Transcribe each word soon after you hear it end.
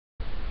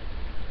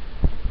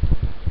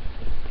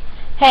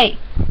Hey,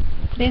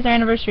 today's our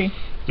anniversary.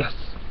 Yes.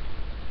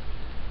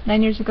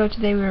 9 years ago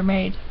today we were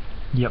married.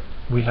 Yep.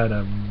 We had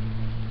a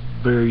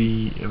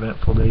very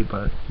eventful day,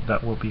 but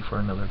that will be for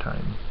another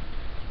time.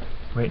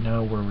 Right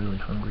now we're really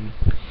hungry,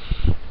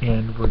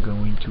 and we're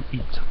going to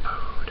eat some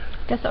food.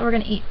 Guess what we're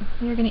gonna eat?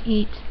 We're gonna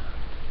eat...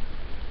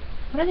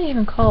 What are they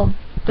even called?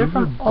 They're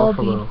from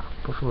Aldi.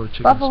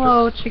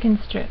 Buffalo chicken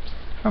strips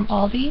from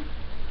Aldi,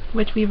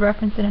 which we've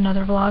referenced in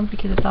another vlog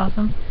because it's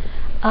awesome.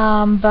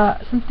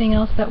 But something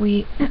else that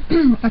we...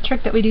 a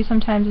trick that we do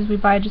sometimes is we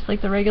buy just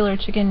like the regular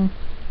chicken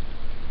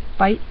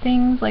bite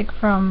things, like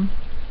from...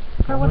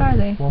 Or what are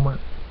they? Walmart.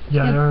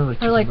 Yeah, they're like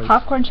chicken or like bites.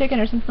 popcorn chicken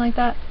or something like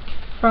that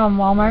from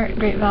Walmart,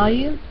 great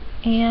value.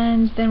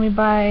 And then we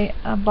buy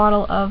a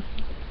bottle of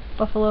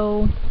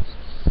buffalo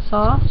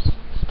sauce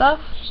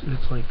stuff.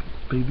 It's like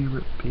baby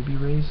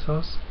Ray's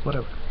sauce,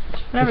 whatever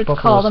It's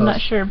called, I'm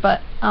not sure,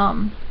 but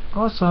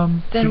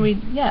awesome. Then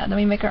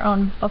we make our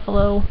own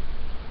buffalo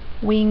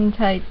wing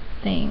type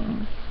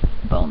things,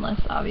 boneless,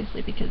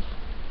 obviously, because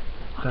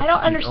I don't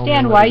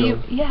understand why you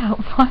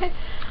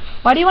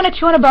why do you want to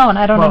chew on a bone?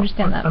 I don't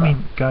understand that. I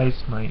mean,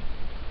 guys might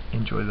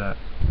enjoy that.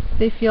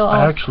 They feel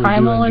all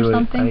primal or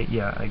something.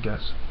 Yeah, I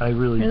guess I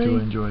really do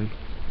enjoy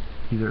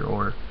either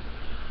or.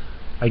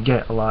 I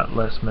get a lot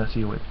less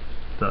messy with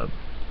the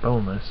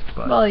boneless,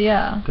 but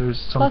there's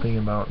something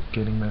about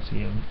getting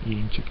messy and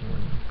eating chicken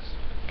wings.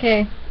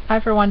 Okay, I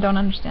for one don't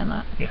understand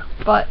that. Yeah.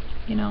 But,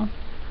 you know,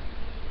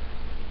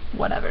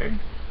 whatever.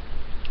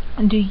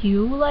 Do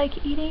you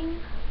like eating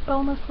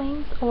boneless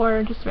wings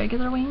or just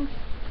regular wings?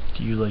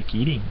 Do you like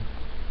eating?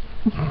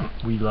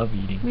 We love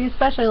eating. We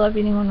especially love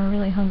eating when we're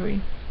really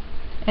hungry.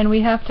 And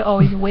we have to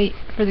always wait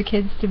for the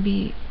kids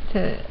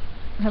to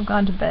have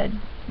gone to bed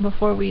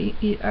before we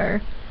eat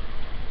our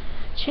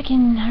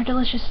chicken, our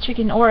delicious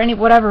chicken, or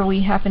whatever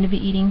we happen to be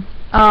eating.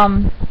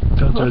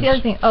 What's the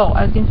other thing? Oh,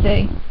 I was going to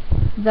say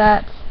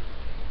that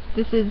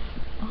this is,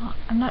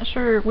 I'm not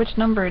sure which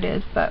number it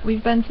is, but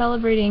we've been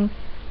celebrating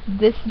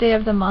this day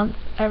of the month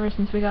ever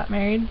since we got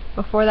married.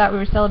 Before that we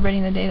were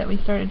celebrating the day that we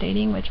started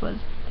dating, which was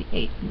the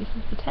 8th, and this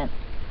is the 10th.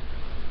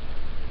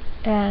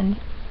 And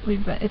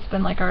it's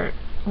been like our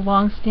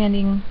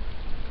long-standing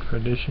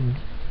tradition,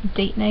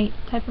 date night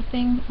type of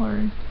thing,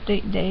 or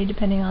date day,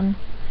 depending on.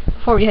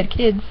 Before we had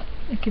kids,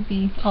 it could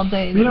be all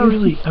day. We don't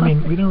really. I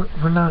mean,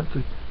 we're not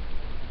the.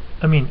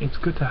 I mean, it's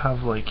good to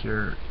have like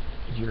your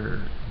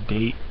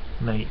date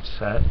night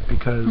set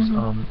because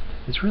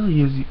it's really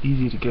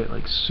easy to get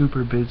like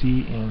super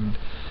busy and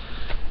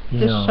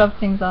just shove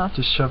things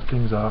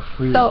off.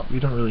 We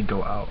don't really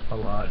go out a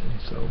lot, and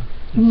so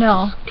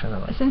it's kind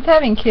of like, since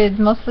having kids,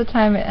 most of the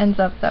time it ends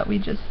up that we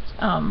just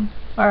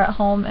are at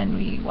home and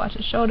we watch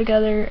a show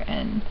together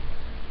and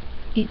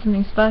eat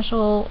something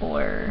special,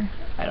 or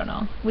I don't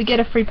know. We get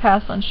a free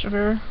pass on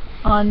sugar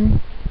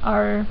on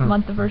our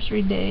month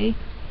anniversary day,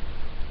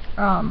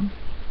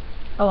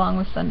 along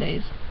with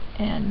Sundays,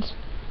 and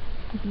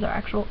this is our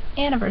actual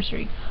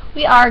anniversary.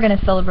 We are going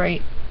to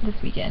celebrate this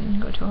weekend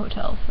and go to a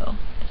hotel, so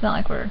it's not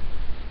like we're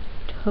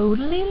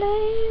totally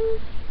lame,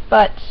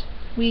 but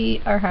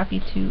we are happy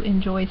to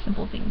enjoy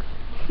simple things.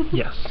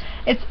 Yes.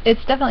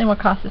 It's definitely more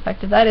cost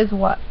effective. That is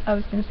what I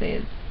was going to say,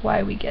 is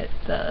why we get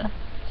the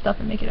stuff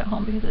and make it at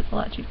home, because it's a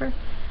lot cheaper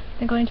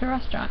than going to a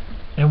restaurant.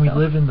 And we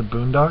live in the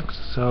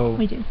boondocks, so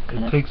we do,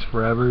 it takes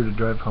forever to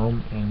drive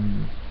home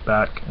and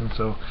back, and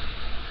so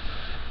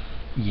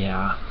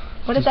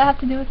what does that have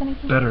to do with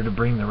anything? Better to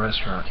bring the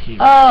restaurant here.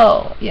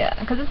 Oh, yeah,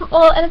 because it's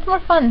more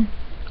fun.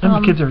 And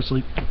the kids are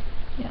asleep.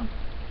 Yeah.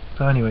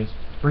 So anyways,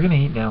 we're gonna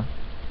eat now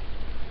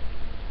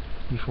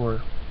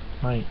before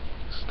my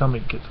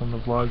stomach gets on the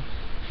vlog.